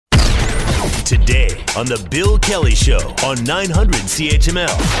Today on The Bill Kelly Show on 900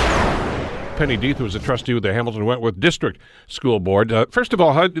 CHML. Penny Deeth was a trustee with the Hamilton Wentworth District School Board. First of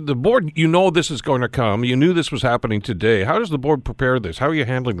all, how did the board, you know this is going to come. You knew this was happening today. How does the board prepare this? How are you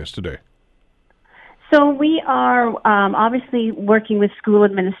handling this today? So we are obviously working with school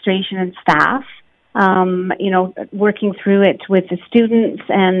administration and staff, working through it with the students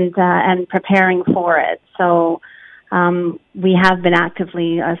and preparing for it. So we have been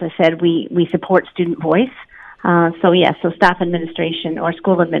actively, as I said, we support student voice. So staff administration or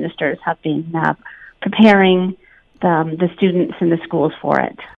school administrators have been preparing the students in the schools for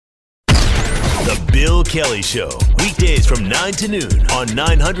it. The Bill Kelly Show, weekdays from 9 to noon on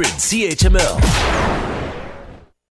 900 CHML.